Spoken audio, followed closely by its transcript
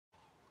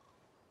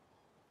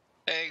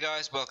Hey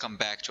guys, welcome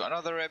back to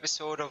another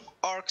episode of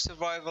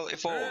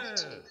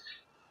ArkSurvivalEvolved.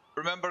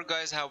 Remember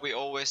guys how we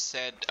always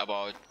said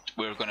about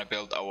we're gonna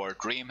build our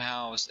dream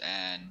house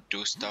and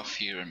do stuff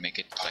here and make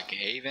it like a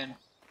haven?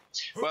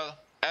 Well,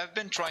 I've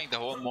been trying the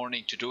whole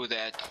morning to do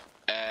that.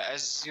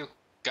 As you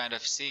kind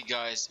of see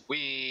guys,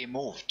 we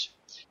moved.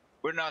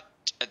 We're not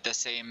at the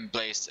same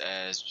place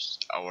as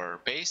our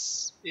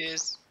base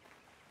is.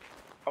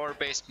 Our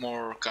base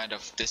more kind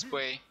of this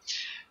way.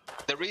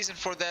 The reason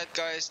for that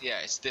guys, yeah,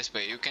 it's this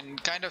way. You can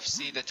kind of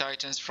see the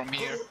titans from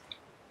here,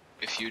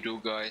 if you do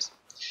guys.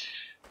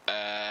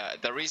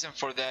 The reason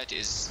for that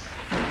is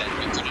that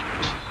we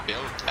couldn't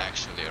build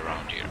actually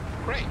around here.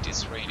 Great,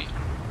 it's raining.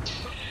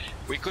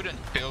 We couldn't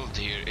build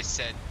here, it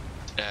said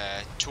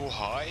too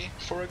high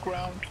for a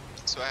ground,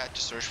 so I had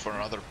to search for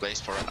another place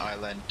for an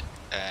island,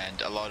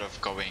 and a lot of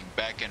going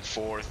back and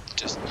forth,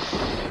 just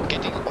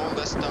getting all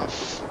the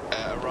stuff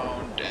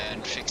around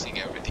and fixing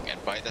everything.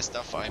 And by the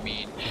stuff I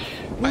mean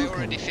I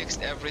already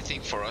fixed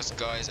everything for us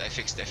guys. I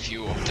fixed a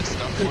few of the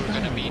stuff we're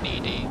gonna be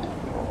needing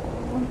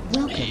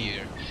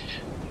here.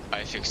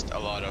 I fixed a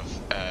lot of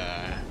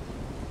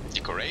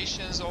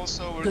decorations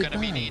also we're gonna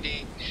be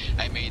needing.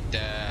 I made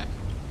the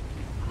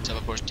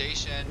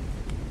teleportation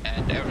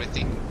and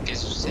everything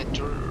is set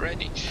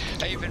ready.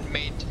 I even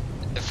made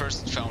the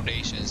first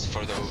foundations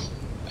for the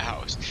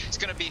house. It's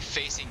gonna be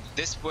facing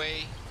this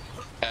way.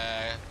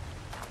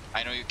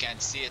 I know you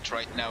can't see it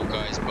right now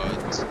guys,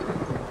 but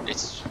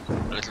it's a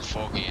little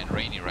foggy and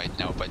rainy right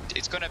now, but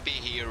it's gonna be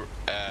here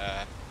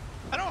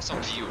an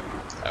awesome view,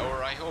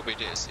 or I hope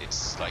it is.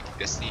 It's like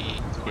the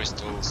sea,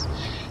 crystals,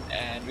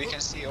 and we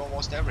can see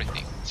almost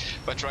everything,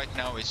 but right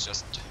now it's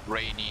just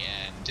rainy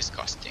and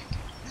disgusting.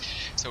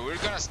 So we're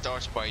gonna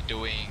start by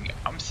doing,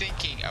 I'm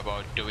thinking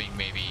about doing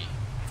maybe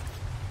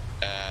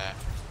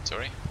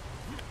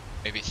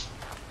maybe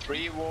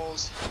 3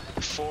 walls,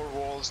 4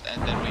 walls,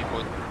 and then we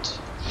put,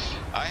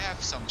 I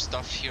have some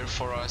stuff here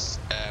for us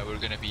we're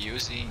gonna be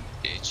using,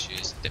 which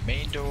is the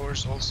main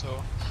doors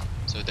also.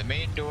 So the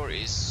main door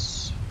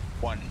is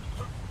 1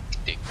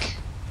 thick.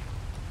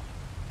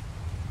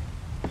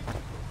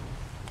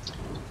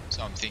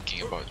 So I'm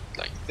thinking about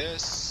like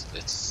this.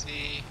 Let's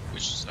see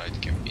which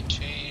side can be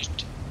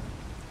changed.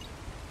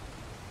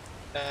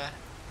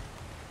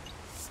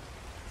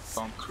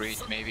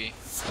 Concrete maybe.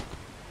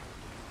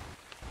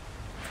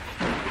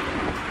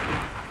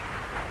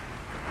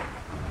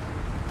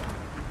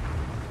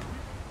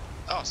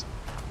 Awesome.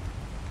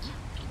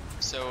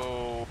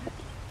 So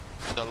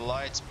the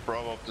lights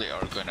probably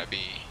are gonna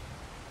be,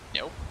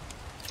 nope,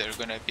 they're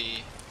gonna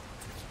be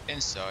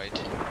inside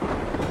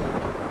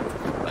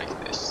like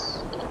this.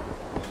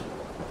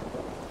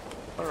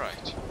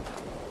 Alright,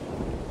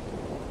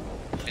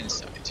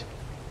 inside.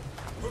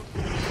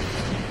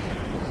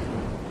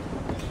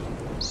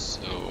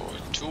 So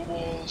 2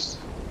 walls,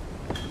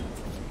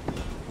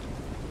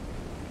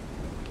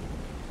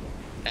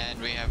 and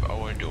we have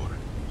our door.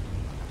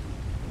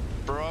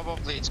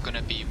 Probably it's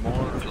gonna be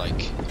more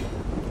like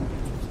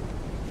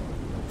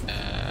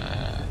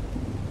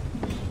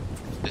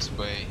this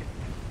way,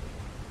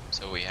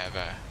 so we have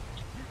a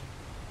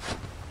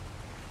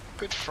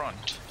good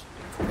front.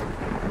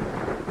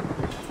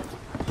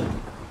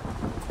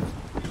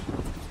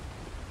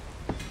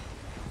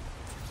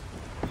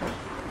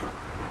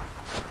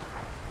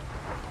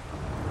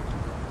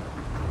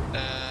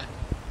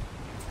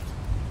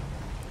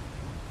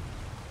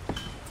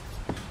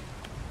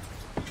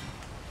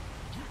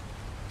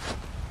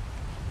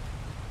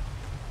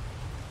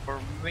 Or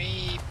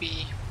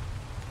maybe,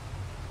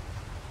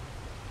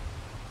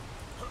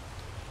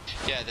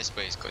 yeah, this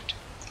way is good.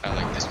 I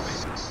like this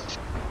way.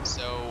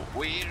 So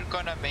we're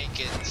gonna make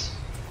it,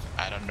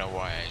 I don't know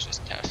why I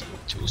just have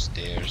 2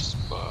 stairs,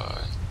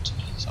 but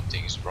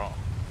something is wrong.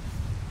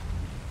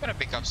 I'm gonna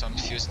pick up some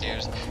few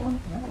stairs.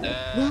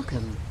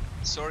 Welcome.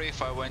 Sorry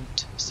if I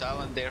went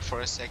silent there for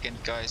a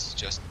second guys,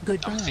 just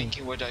Goodbye. I'm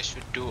thinking what I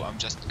should do. I'm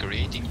just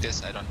creating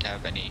this, I don't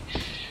have any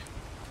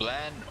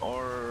plan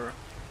or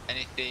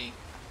anything.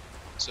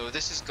 So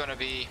this is gonna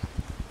be,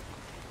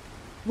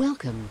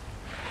 Welcome.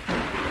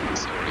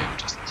 sorry, I'm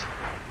just,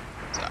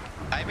 so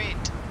I made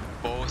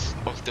both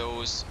of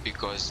those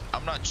because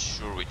I'm not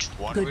sure which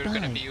one we're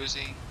gonna be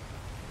using.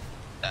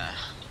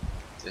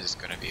 This is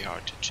gonna be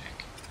hard to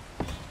check.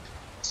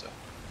 So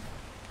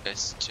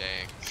let's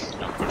check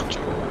number 2.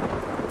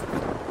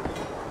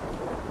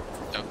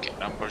 Okay,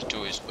 number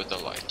 2 is with the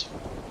light.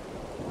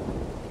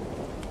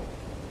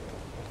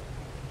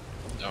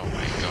 Oh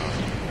my god.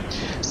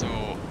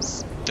 So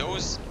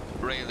those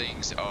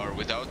railings are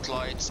without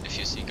lights. If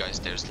you see guys,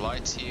 there's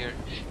lights here.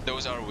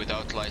 Those are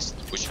without lights,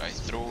 which I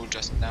threw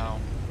just now.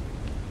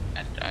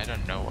 And I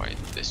don't know why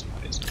this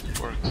one isn't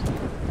working.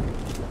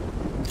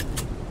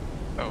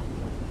 Oh.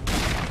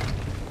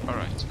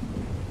 Alright.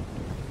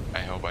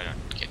 I hope I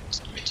don't get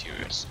some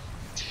materials.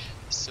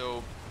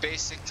 So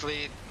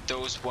basically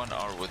those one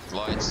are with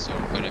lights, so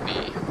I'm gonna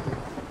be,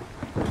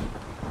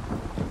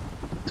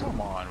 come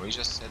on, we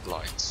just said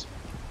lights.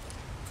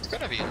 It's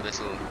gonna be a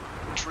little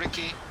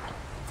tricky,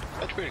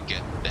 but we'll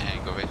get the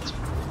hang of it.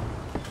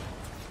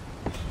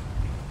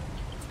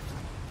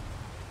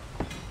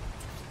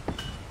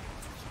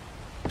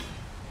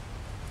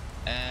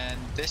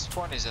 this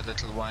one is a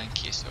little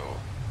wanky, so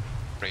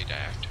afraid I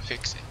have to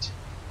fix it.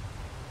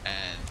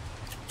 And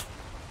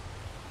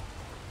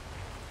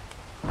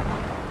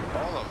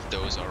all of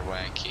those are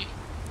wanky.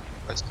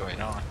 What's going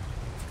on?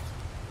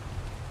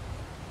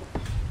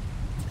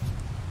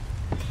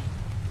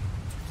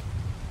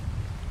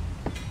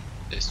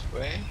 This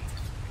way,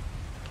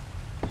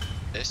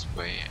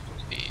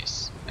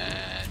 please.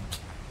 And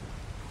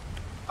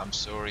I'm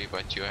sorry,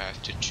 but you have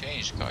to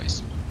change,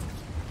 guys.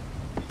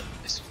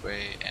 This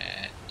way,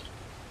 and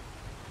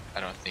I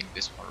don't think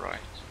this one right.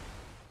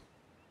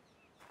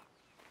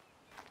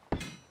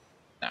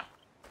 Now.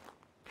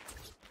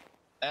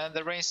 And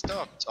the rain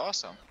stopped.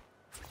 Awesome.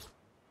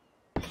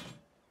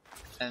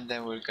 And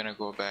then we're gonna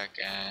go back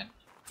and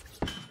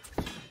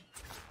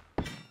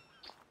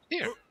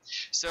here.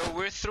 So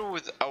we're through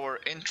with our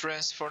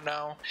entrance for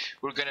now.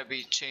 We're gonna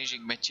be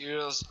changing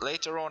materials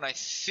later on. I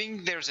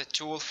think there's a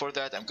tool for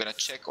that. I'm gonna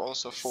check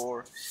also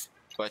for,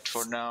 but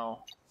for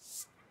now,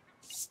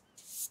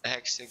 a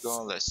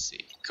hexagon. Let's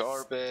see,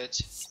 carpet.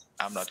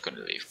 I'm not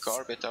gonna leave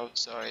carpet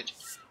outside.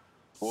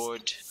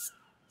 Wood.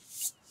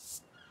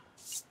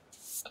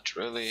 Not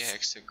really.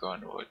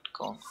 Hexagon, wood,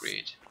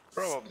 concrete.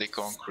 Probably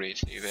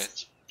concrete. Leave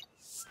it.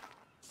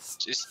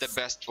 It's the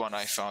best one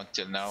I found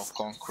till now.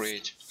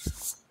 Concrete.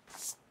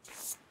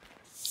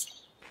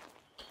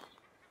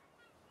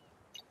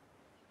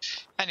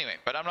 Anyway,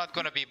 but I'm not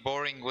gonna be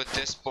boring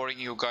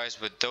you guys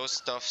with those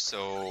stuff,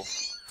 so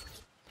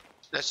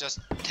let's just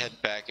head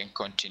back and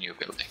continue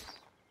building.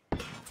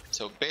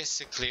 So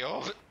basically,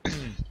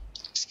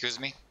 excuse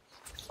me,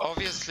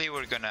 obviously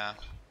we're gonna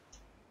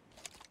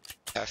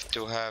have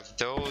to have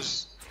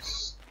those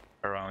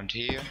around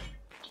here.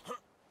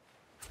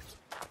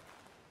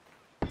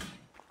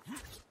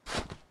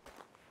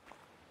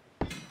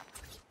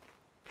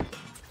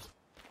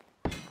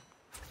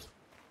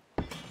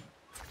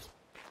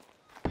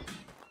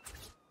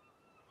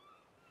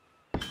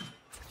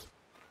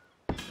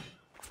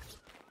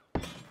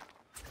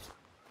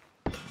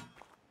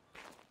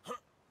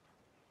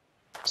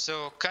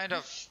 So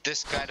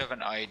this kind of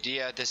an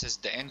idea. This is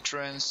the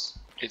entrance.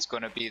 It's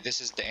gonna be,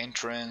 this is the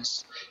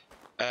entrance.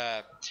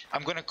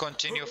 I'm gonna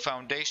continue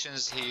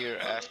foundations here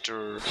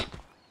after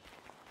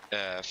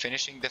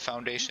finishing the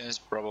foundations,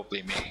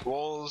 probably make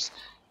walls,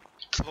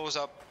 close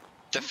up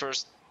the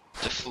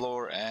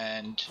floor,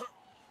 and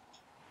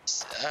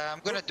I'm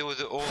gonna do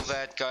all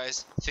that,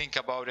 guys. Think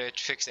about it,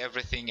 fix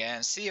everything,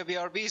 and see you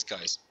BRBs,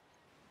 guys.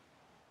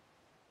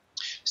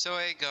 So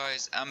hey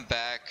guys, I'm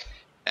back,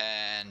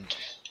 and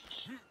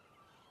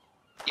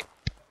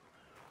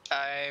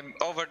I'm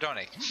overdone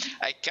it.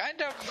 I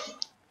kind of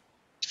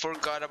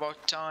forgot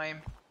about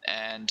time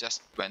and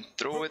just went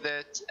through with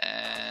it,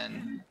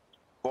 and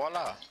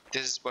voila,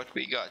 this is what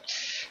we got.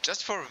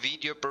 Just for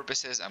video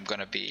purposes, I'm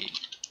gonna be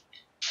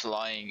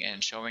flying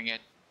and showing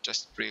it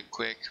just real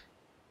quick.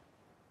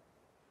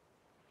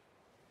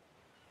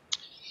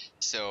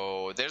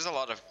 So there's a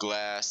lot of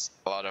glass,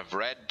 a lot of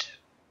red,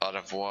 a lot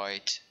of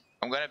white.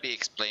 I'm gonna be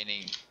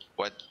explaining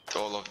what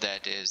all of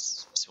that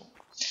is. So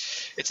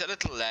it's a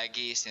little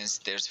laggy since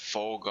there's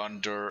fog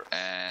under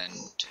and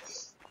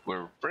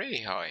we're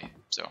pretty high.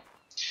 So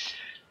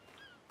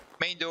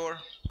main door,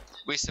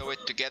 we saw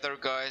it together,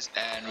 guys,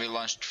 and we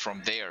launched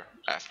from there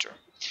after.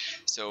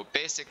 So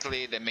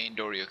basically the main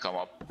door, you come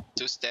up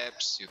 2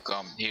 steps, you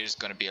come, here's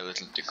gonna be a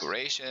little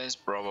decorations,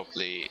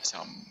 probably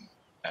some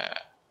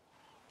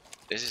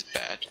this is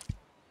bad,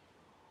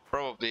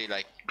 probably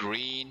like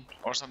green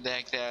or something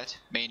like that.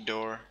 Main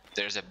door,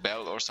 there's a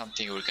bell or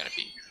something we're gonna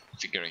be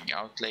figuring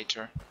out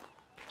later.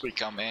 We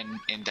come in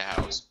the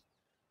house.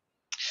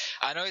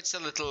 I know it's a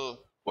little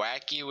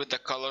wacky with the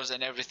colors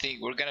and everything.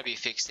 We're gonna be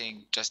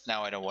fixing just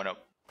now. I don't want to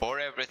pour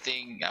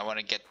everything. I want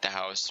to get the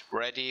house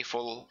ready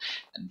full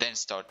and then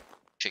start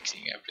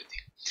fixing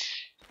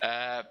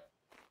everything.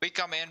 We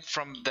come in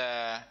from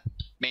the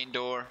main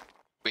door.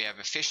 We have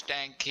a fish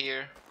tank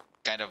here,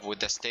 kind of with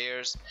the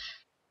stairs.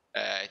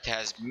 It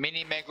has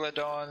mini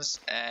megalodons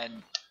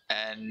and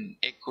an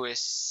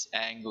equus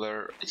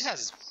angler. It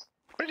has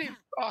pretty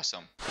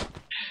awesome.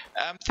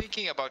 I'm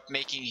thinking about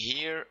making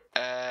here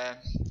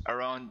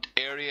around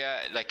area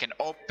like an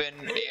open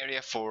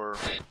area for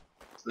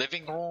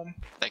living room,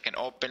 like an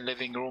open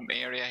living room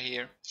area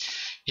here.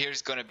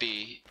 Here's gonna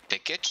be the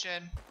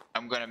kitchen.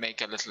 I'm gonna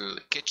make a little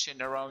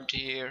kitchen around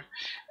here,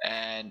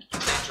 and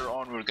later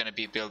on we're gonna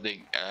be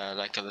building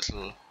like a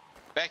little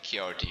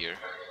backyard here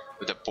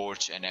with a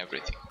porch and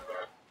everything.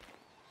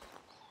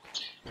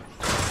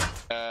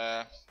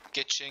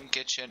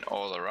 Kitchen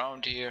all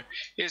around here.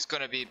 Here's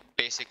gonna be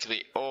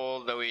basically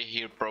all the way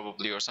here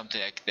probably, or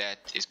something like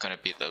that is gonna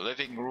be the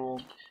living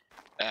room.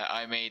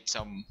 I made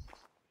some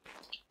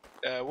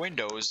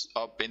windows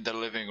up in the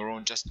living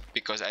room just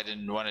because I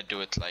didn't want to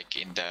do it like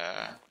in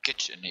the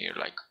kitchen here,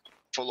 like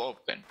full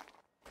open.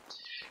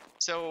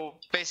 So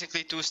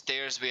basically 2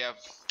 stairs. We have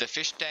the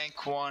fish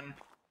tank one,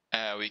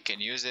 we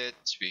can use it.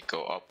 We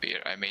go up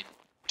here. I made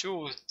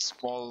 2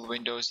 small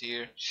windows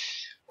here,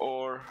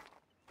 or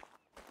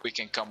we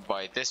can come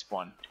by this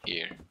one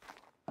here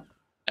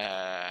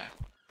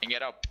and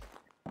get up.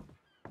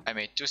 I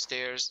made 2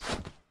 stairs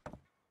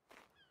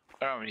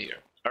around here.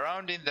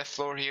 Around in the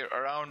floor here,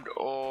 around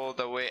all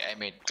the way I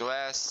made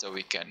glass so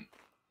we can,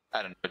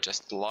 I don't know,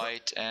 just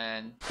light,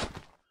 and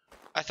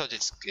I thought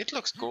it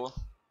looks cool.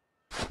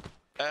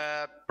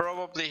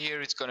 Probably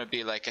here it's gonna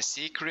be like a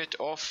secret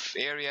off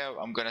area.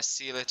 I'm gonna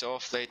seal it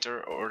off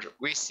later, or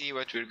we see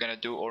what we're gonna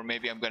do, or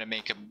maybe I'm gonna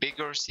make a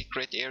bigger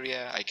secret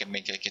area. I can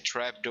make like a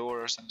trap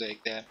door or something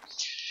like that.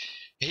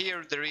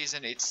 Here the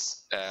reason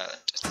it's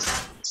just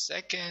a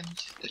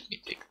second, let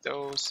me take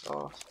those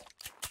off.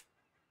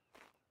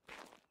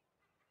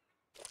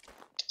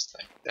 Just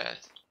like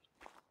that.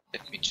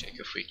 Let me check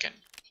if we can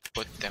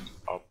put them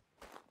up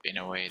in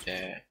a way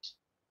that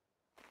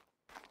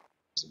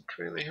doesn't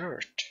really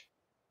hurt.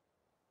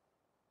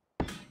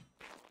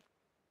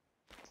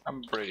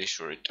 I'm pretty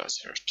sure it does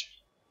hurt.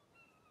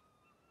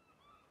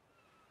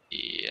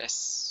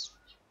 Yes.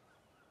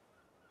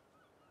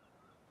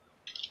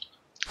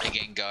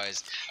 Again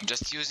guys, I'm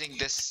just using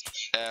this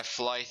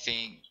fly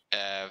thing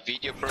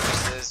video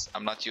purposes.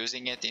 I'm not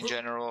using it in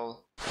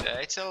general.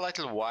 It's a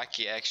little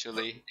wacky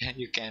actually.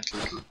 You can't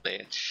play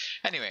it.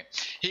 Anyway,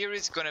 here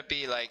is gonna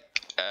be like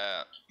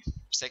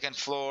second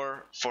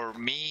floor for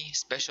me,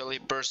 especially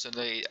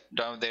personally.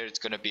 Down there it's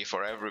gonna be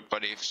for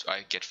everybody if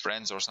I get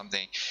friends or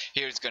something.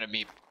 Here it's gonna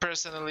be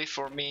personally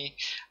for me.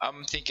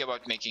 I'm thinking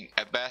about making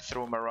a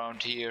bathroom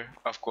around here.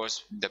 Of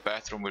course the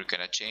bathroom we're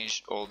gonna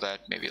change all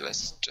that. Maybe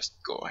let's just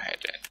go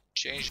ahead and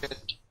change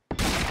it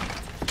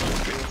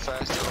real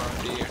fast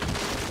around here.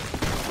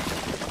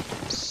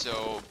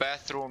 So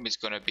bathroom is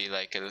gonna be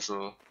like a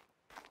little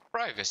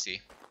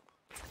privacy.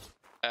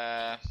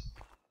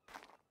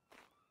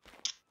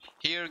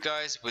 Here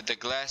guys, with the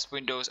glass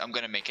windows, I'm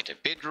gonna make it a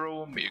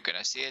bedroom. You're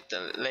gonna see it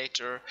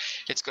later.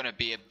 It's gonna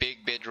be a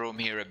big bedroom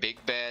here, a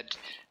big bed,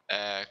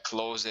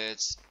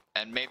 closets,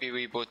 and maybe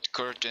we put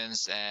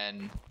curtains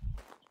and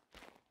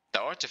the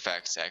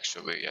artifacts.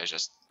 Actually, I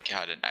just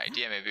had an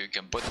idea. Maybe we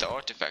can put the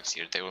artifacts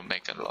here. They will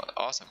make a lot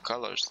awesome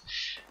colors.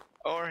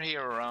 Or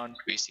here around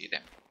we see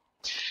them.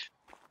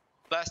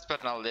 Last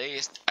but not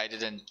least, I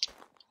didn't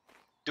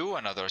do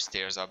another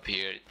stairs up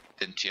here.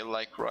 Didn't feel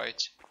like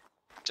right.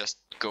 Just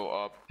go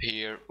up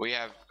here. We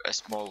have a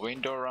small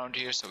window around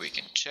here so we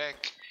can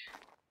check.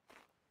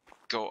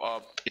 Go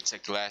up. It's a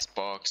glass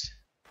box.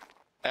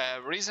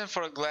 Reason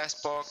for a glass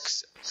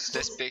box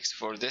this big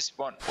for this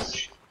one.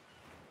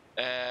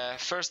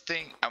 First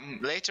thing,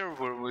 later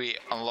when we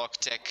unlock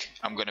tech,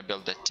 I'm gonna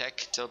build a tech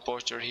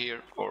teleporter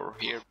here or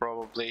here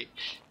probably.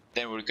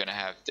 Then we're gonna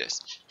have this.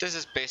 This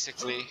is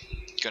basically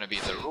gonna be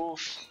the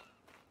roof.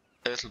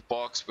 A little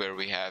box where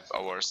we have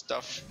our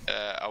stuff,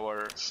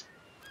 our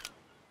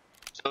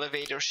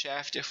elevator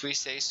shaft if we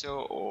say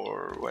so,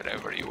 or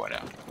whatever you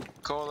wanna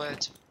call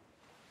it.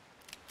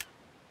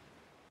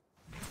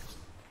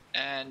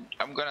 And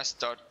I'm gonna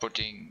start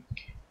putting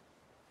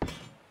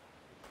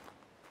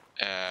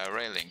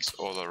railings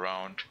all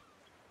around.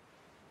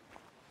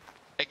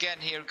 Again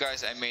here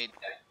guys,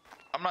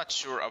 I'm not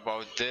sure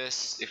about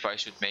this, if I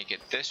should make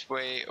it this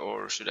way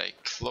or should I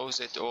close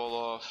it all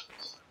off.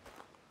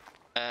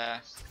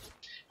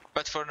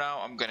 But for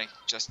now I'm gonna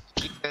just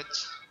keep it.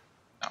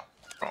 No,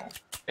 wrong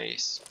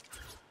place.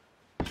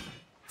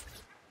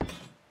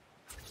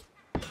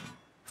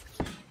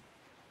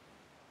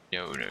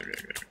 No.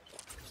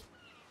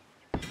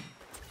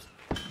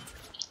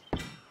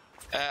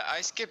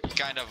 I skipped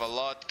kind of a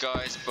lot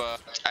guys,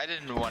 but I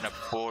didn't want to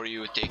bore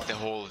you, take the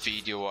whole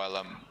video while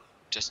I'm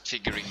just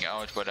figuring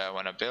out what I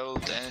want to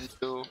build and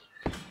do.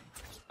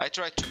 I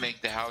tried to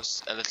make the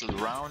house a little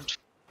round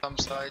some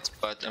sides,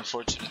 but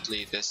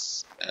unfortunately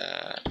this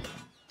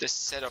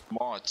set of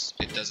mods,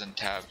 it doesn't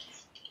have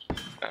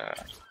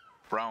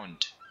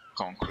round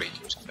concrete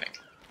or something.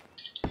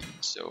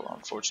 So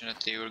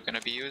unfortunately we're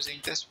gonna be using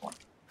this one.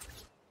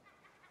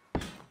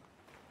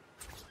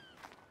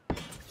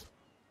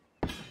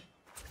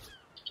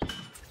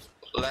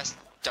 Last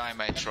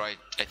time I tried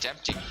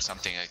attempting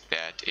something like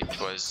that, it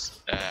was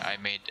I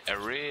made a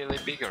really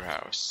bigger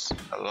house,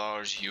 a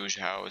large huge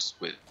house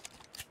with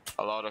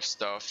a lot of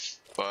stuff,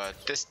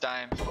 but this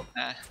time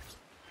I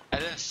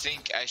didn't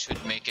think I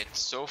should make it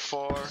so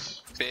far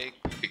big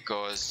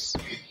because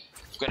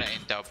I'm gonna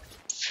end up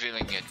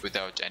filling it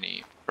without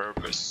any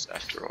purpose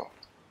after all.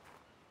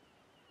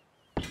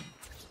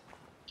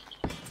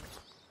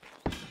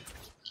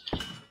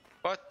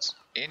 But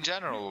in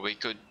general we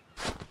could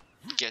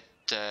get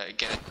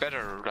it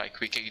better, like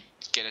we can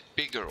get it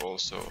bigger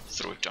also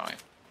through time.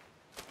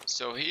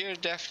 So here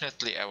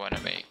definitely I want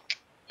to make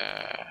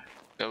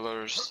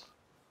pillars,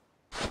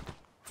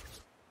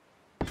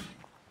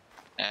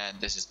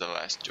 and this is the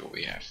last two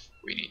we have.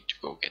 We need to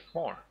go get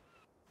more.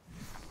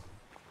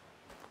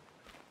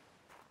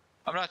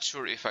 I'm not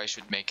sure if I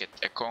should make it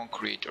a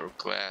concrete or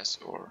glass,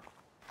 or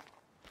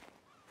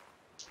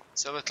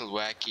it's a little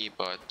wacky,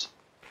 but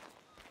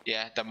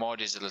yeah, the mod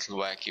is a little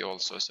wacky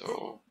also,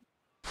 so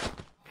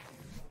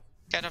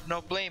kind of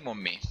no blame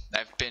on me.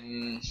 I've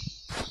been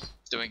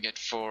doing it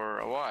for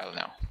a while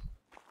now.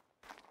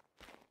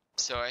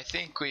 So I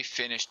think we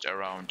finished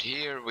around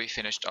here, we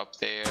finished up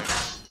there.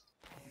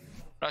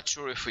 Not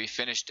sure if we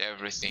finished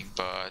everything,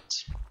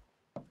 but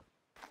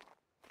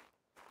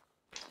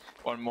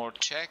one more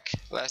check,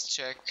 last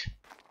check.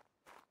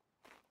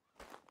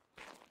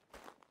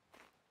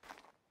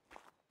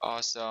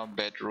 Awesome,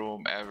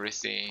 bedroom,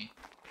 everything.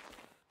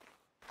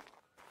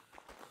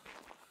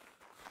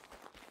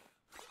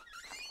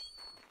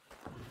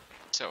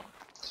 So,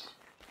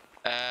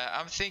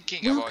 I'm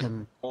thinking about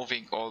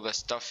moving all the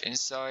stuff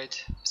inside,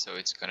 so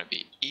it's gonna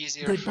be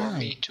easier for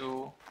me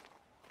to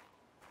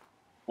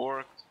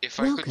work. If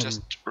I could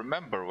just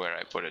remember where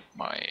I put it,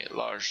 my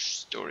large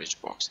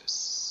storage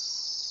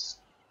boxes,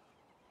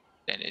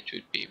 then it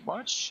would be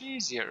much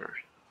easier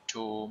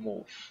to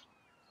move.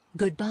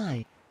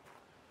 Goodbye.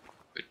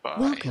 Goodbye.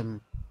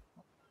 Welcome.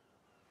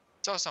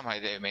 It's awesome how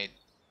they made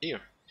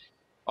here.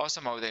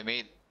 Awesome how they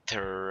made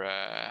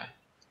their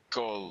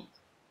goal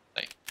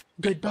like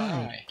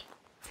goodbye.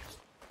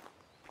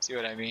 See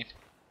what I mean?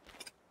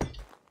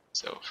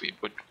 So if we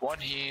put one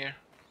here,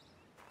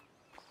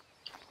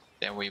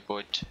 then we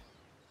put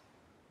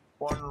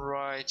one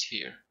right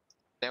here,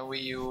 then we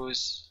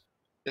use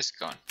this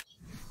gun.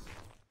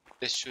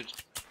 This should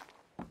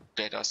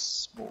let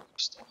us move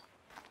stuff.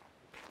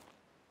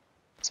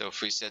 So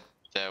if we set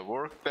the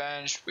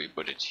workbench, we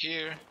put it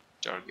here,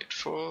 target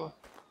full.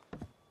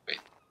 Wait,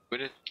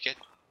 would it get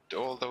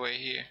all the way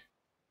here?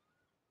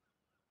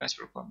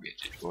 Transfer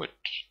computed wood.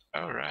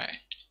 Alright.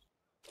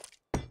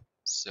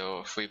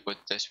 So if we put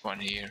this one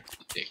here,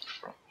 we take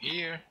from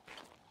here,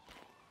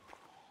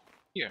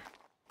 here.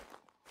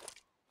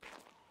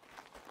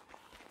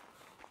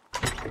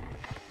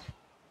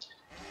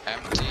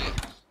 Empty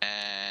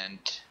and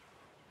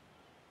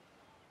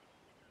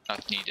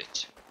not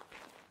needed.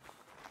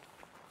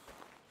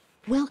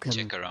 Welcome.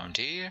 Check around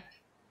here.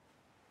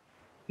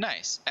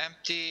 Nice.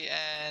 Empty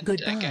and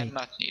goodbye. Again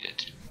not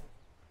needed.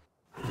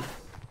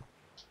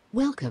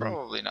 Welcome.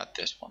 Probably not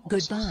this one.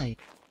 Goodbye.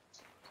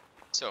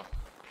 So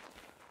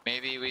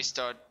maybe we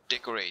start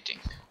decorating.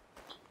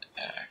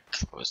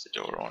 Close the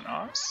door on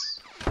us.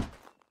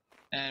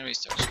 And we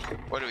start.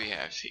 What do we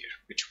have here?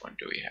 Which one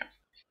do we have?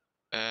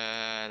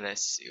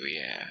 Let's see. We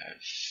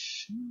have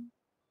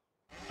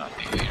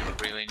nothing we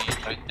don't really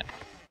need right now.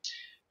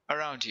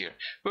 Around here,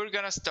 we're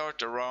gonna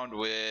start around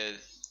with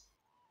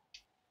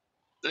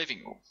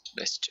living room.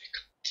 Let's check.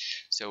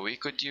 So we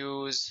could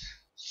use,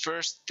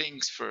 first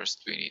things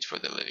first, we need for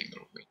the living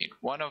room, we need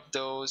one of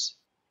those,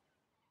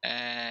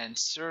 and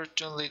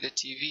certainly the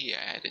TV.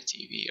 I had a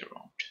TV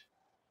around.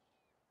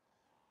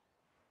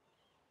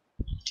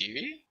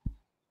 TV?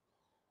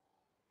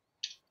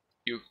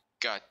 You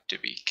got to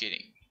be kidding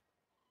me.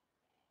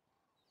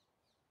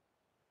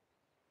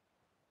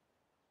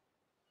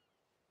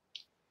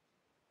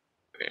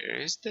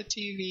 Where is the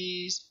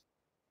TVs?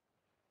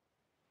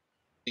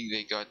 I think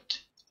they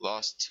got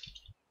lost.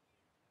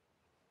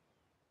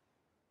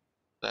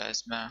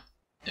 Plasma?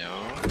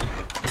 No.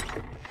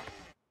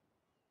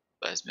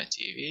 Plasma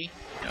TV?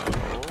 No.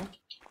 I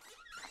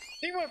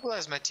think my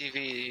plasma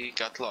TV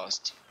got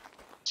lost.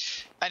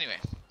 Anyway,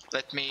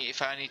 let me,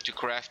 if I need to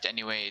craft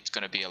anyway, it's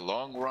gonna be a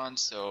long run,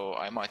 so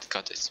I might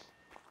cut it.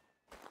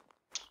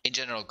 In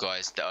general,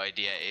 guys, the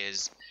idea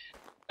is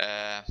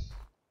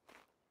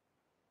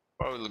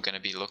probably gonna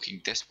be looking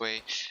this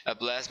way: a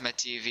plasma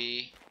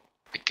TV,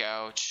 a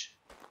couch,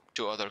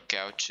 2 other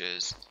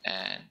couches,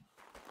 and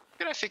I'm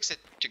gonna fix it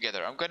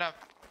together. I'm gonna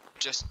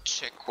just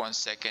check 1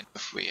 second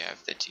if we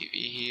have the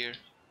TV here.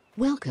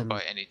 Welcome.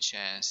 By any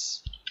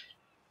chance.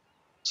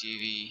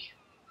 TV.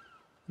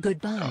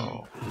 Goodbye.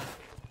 No.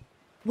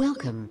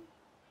 Welcome.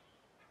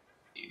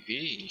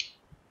 TV.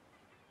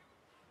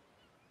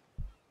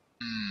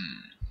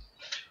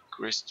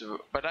 Crystal,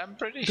 but I'm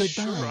pretty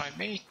sure I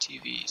made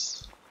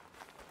TVs.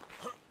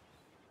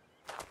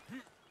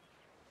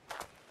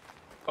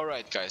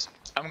 Alright guys,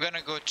 I'm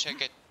gonna go check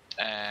it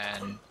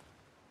and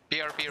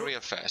BRB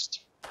real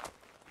fast.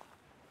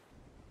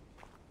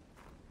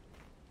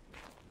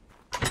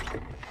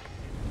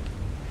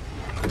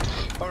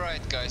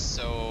 Alright guys,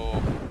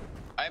 so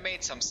I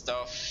made some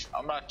stuff.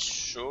 I'm not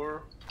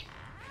sure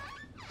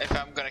if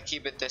I'm gonna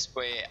keep it this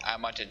way. I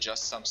might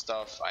adjust some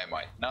stuff, I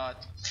might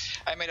not.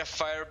 I made a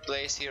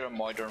fireplace here, a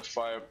modern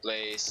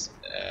fireplace.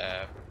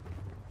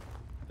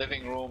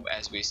 Living room,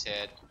 as we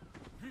said.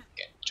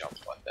 Can jump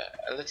on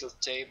a little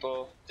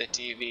table, the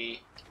TV.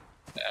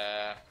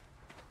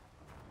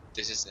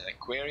 This is an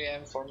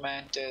aquarium for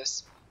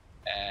mantis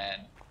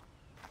and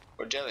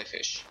for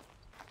jellyfish.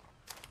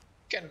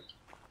 You can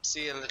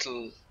see a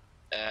little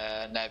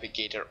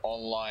navigator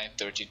online,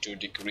 32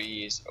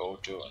 degrees,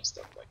 O2 and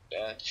stuff like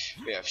that.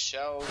 We have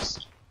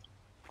shelves.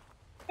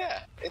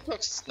 Yeah, it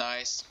looks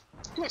nice.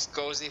 It looks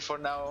cozy for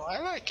now. I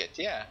like it,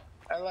 yeah,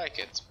 I like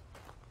it.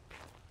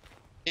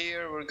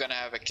 Here we're gonna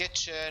have a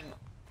kitchen.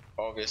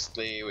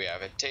 Obviously we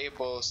have a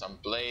table, some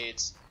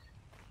plates,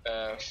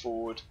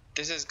 food.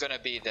 This is gonna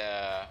be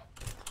the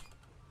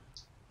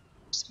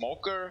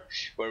smoker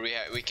where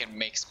we can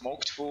make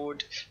smoked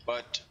food,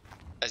 but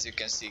as you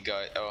can see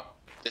guys, oh,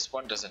 This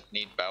one doesn't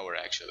need power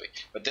actually,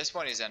 but this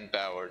one is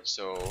unpowered.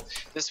 So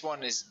this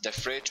one is the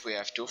fridge. We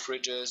have 2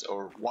 fridges,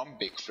 or 1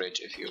 big fridge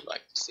if you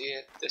like to see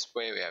it this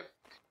way. We have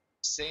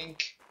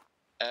sink,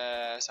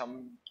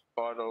 some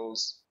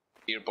bottles,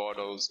 beer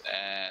bottles,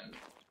 and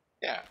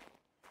yeah,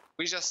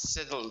 we just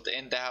settled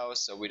in the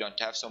house, so we don't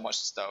have so much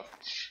stuff,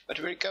 but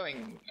we're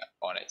going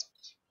on it.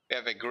 We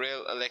have a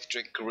grill,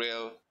 electric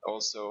grill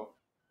also.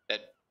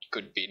 That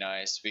could be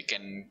nice. We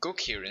can cook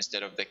here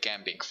instead of the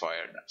camping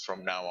fire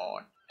from now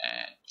on,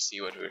 and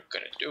see what we're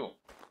gonna do.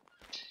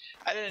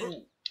 I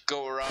didn't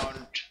go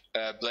around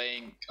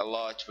playing a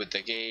lot with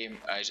the game.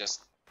 I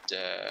just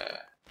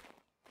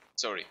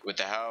sorry, with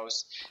the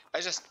house.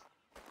 I just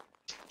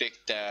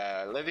picked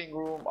the living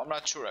room. I'm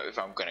not sure if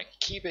I'm gonna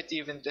keep it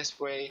even this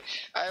way.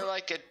 I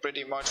like it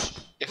pretty much.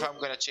 If I'm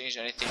gonna change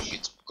anything,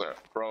 it's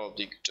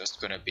probably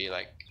just gonna be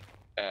like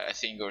a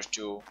thing or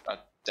two,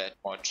 not that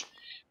much.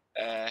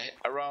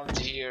 Around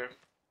here,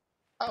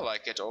 I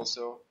like it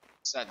also.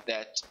 It's not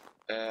that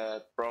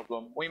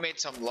problem. We made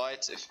some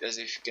lights, as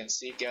if you can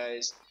see,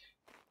 guys.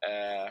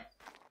 I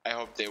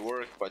hope they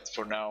work, but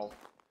for now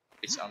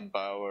it's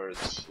unpowered.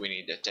 We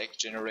need a tech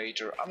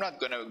generator. I'm not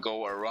gonna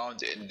go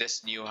around in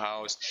this new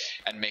house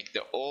and make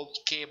the old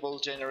cable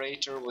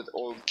generator with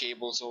old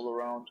cables all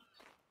around.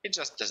 It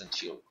just doesn't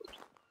feel good.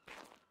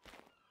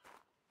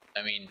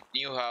 I mean,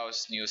 new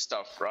house, new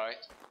stuff, right?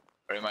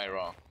 Or am I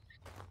wrong?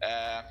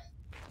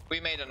 We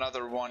made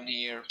another one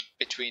here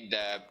between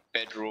the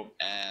bedroom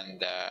and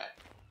the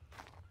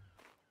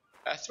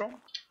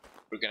bathroom.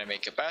 We're gonna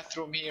make a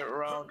bathroom here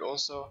around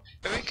also.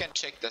 But we can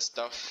check the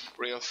stuff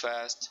real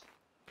fast.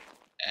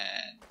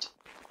 And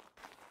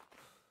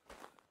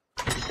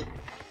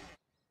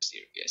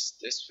here, yes,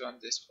 this one,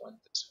 this one,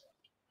 this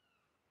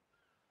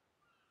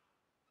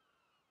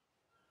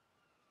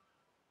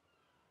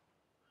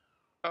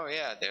one. Oh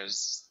yeah,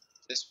 there's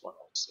this one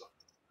also.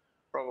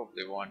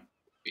 Probably one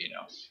would be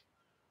enough.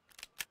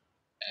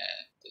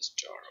 And this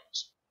jar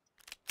also.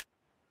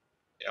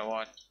 You know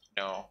what?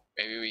 No,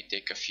 maybe we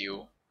take a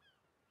few.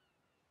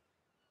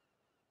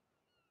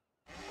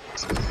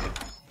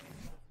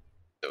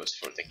 Those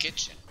for the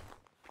kitchen.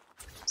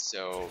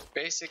 So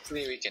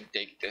basically we can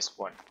take this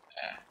one,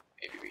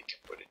 maybe we can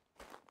put it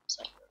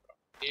somewhere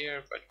around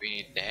here, but we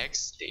need the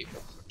hex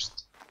table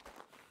first.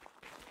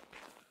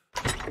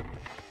 Can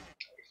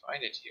we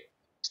find it here?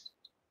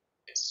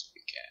 Yes,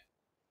 we can.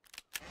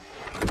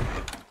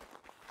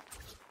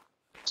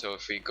 So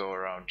if we go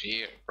around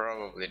here,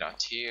 probably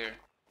not here,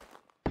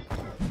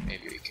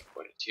 maybe we can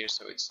put it here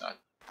so it's not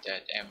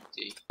that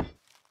empty.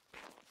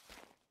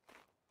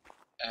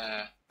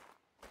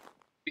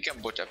 We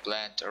can put a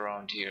plant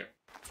around here.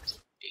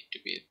 Need to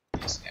be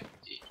this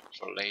empty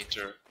for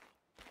later.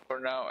 For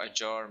now, a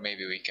jar.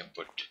 Maybe we can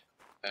put.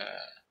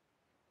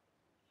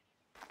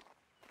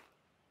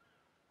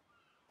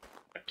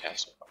 Don't have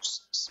so much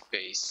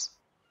space.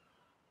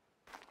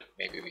 But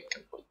maybe we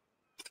can put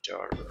a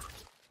jar.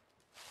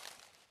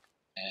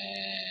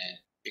 And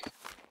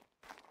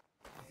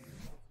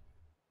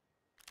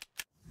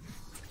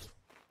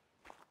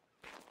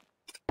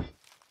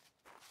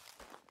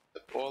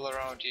the bowl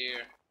around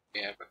here.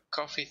 We have a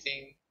coffee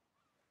thing.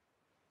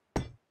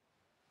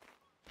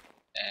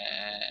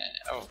 And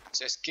oh, it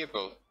says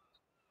kibble.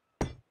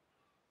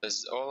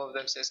 Does all of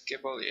them say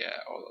kibble?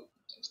 Yeah, all of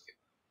them say kibble.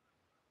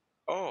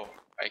 Oh,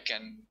 I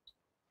can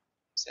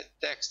set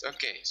text.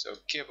 Okay, so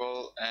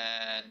kibble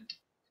and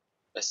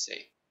let's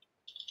say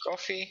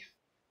coffee.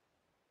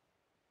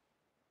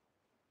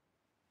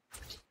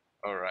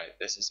 Alright,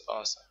 this is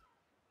awesome.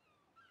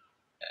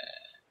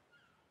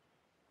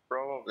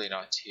 Probably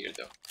not here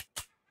though.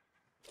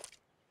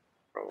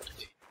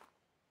 Probably.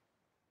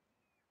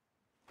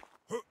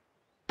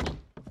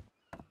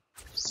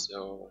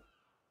 So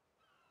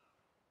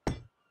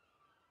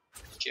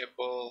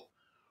kibble.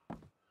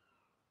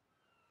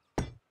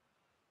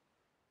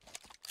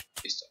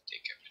 Please don't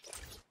take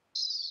everything.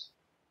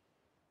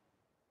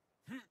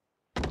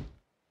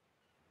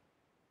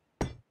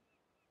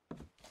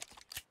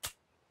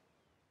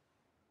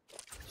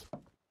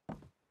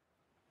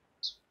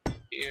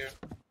 Here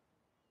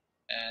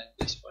and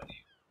this one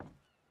here.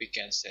 We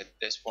can set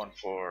this one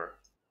for,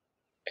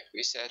 like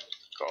we said,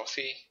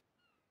 coffee.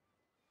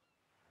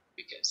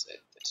 We can set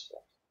this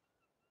one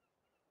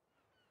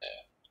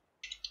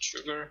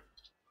sugar.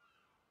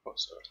 Oh,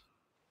 sorry.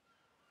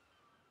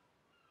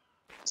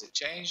 Does it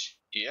change?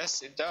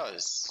 Yes, it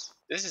does.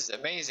 This is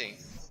amazing.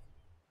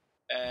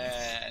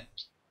 And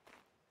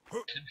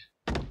well,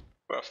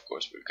 of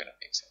course, we're gonna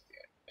make something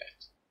like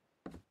that.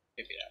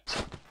 Maybe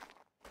not.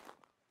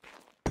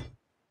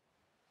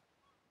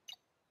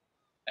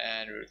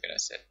 And we're gonna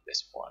set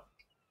this one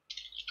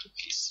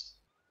cookies.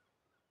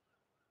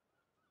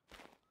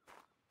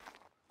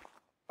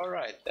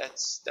 Alright,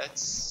 that's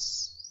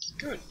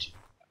good.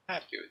 I'm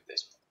happy with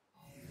this one.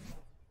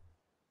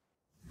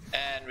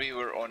 And we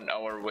were on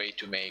our way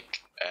to make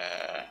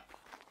a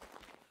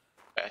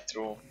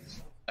bathroom.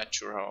 Not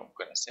sure how I'm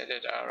gonna set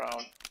it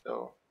around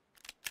though.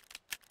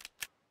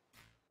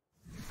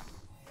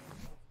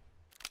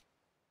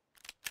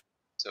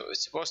 So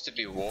it's supposed to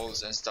be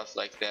walls and stuff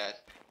like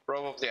that.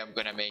 Probably I'm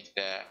gonna make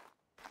the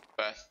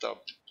bathtub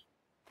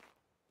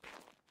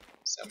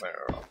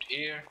somewhere around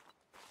here.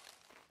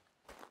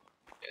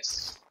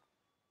 Yes,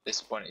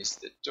 this one is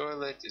the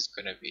toilet. It's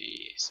gonna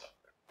be somewhere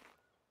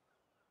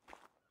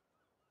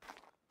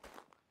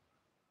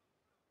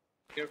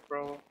here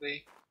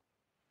probably.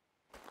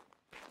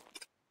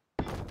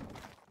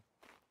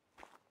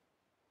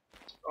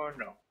 Or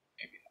no,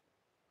 maybe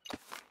not.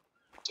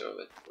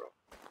 Toilet bro.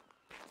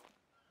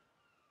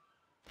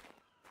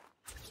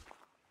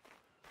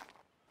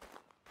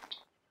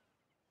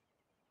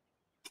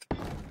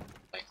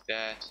 Like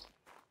that.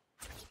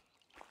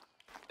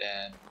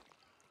 Then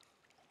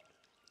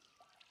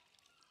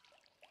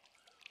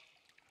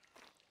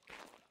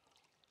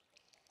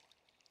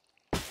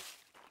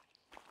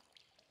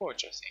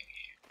porch thing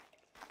here.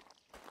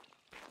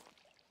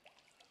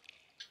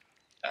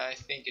 I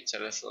think it's a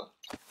little,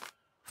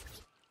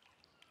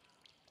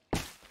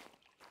 yeah,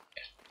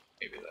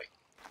 maybe like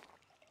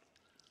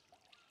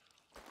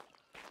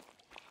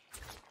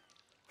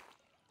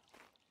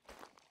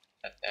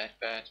not that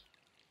bad.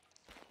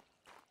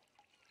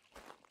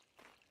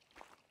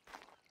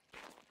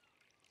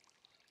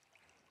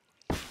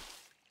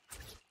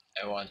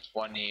 I want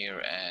one here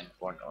and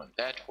one on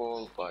that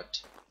wall, but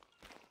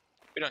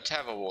we don't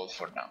have a wall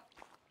for now.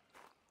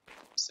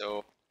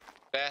 So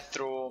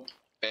bathroom,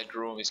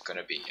 bedroom is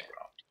gonna be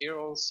around here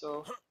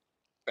also.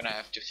 Gonna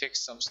have to fix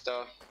some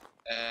stuff,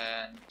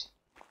 and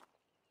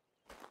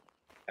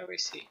we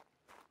see.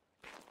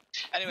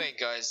 Anyway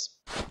guys,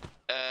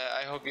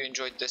 I hope you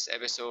enjoyed this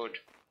episode.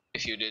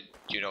 If you did,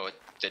 you know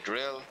the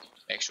drill.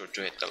 Make sure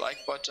to hit the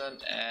like button,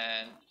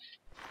 and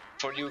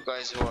for you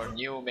guys who are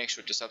new, make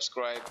sure to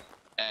subscribe,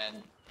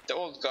 and the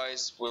old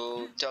guys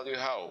will tell you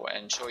how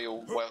and show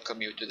you,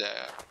 welcome you to the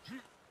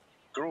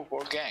group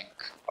or gang,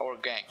 our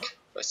gang.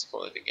 Let's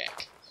call it a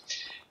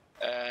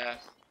gang.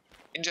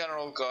 In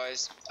general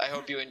guys, I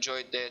hope you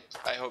enjoyed it.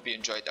 I hope you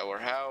enjoyed our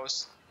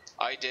house.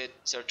 I did,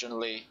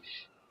 certainly.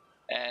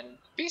 And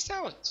peace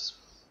out.